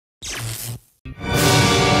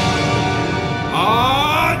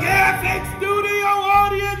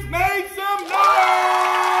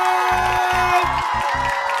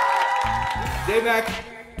J-Mac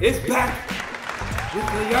is back with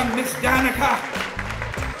the young Miss Danica.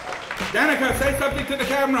 Danica, say something to the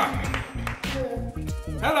camera.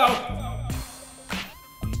 Hello.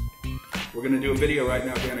 We're gonna do a video right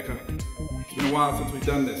now, Danica. It's been a while since we've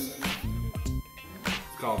done this.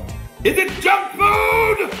 It's called, Is It Junk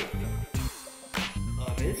Food?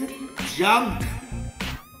 Is it junk?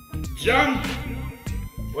 Junk.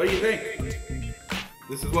 What do you think?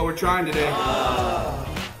 This is what we're trying today.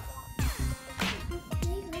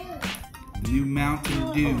 New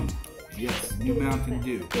Mountain Dew. Yes, new Mountain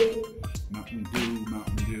Dew. Mountain Dew,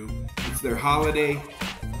 Mountain Dew. It's their holiday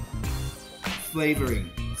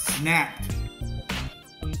flavoring. Snapped.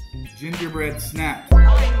 Gingerbread snapped. I'm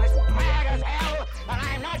as mad as hell, and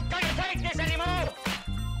I'm not going to take this anymore.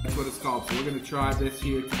 That's what it's called. So we're going to try this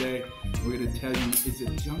here today. We're going to tell you, is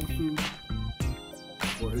it junk food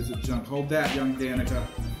or is it junk? Hold that, young Danica.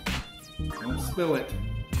 Don't spill it.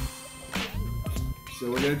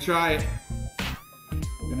 So we're going to try it.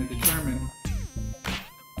 We're going to determine.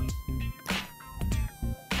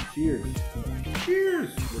 Cheers. Cheers.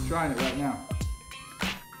 We're trying it right now.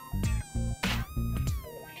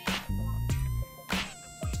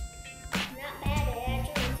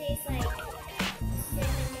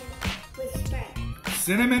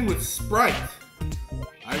 Cinnamon with Sprite.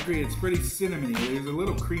 I agree, it's pretty cinnamony. There's a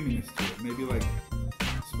little creaminess to it. Maybe like,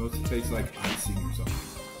 it's supposed to taste like icing or something.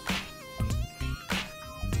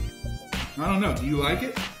 I don't know, do you like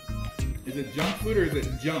it? Is it junk food or is it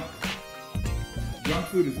junk? Junk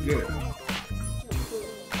food is good.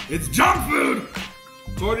 It's junk food!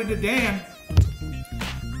 According to Dan.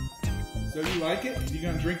 So you like it? You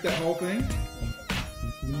gonna drink that whole thing?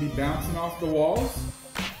 You gonna be bouncing off the walls?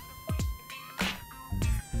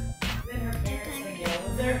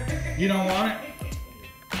 You don't want it?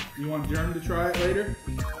 You want Germ to try it later?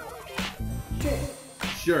 Sure.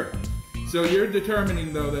 Sure. So you're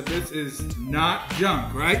determining though that this is not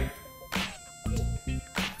junk, right?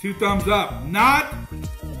 2 thumbs up. Not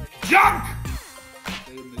junk!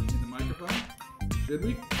 Say in the microphone. Should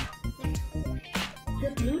we? The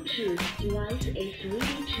Bluetooth device is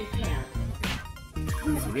ready to pair.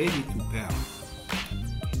 It's ready to pair.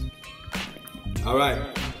 All right.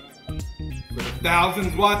 For the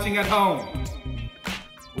thousands watching at home,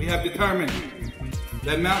 we have determined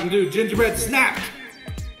that Mountain Dew Gingerbread Snapped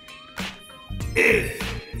is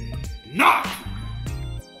not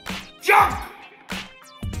junk!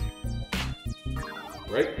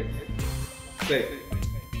 Right? Say it.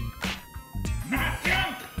 Not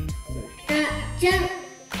junk! Not junk.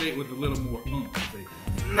 Say it with a little more oomph. Say,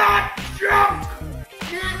 not junk!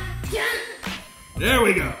 Not junk. There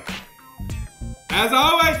we go. As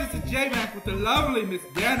always, this is J-Mac with the lovely Miss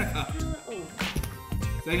Danica.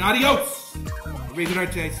 Saying adios.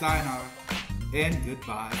 Arrivederci, sayonara. And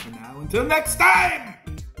goodbye for now. Until next time.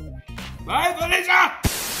 Bye, Felicia.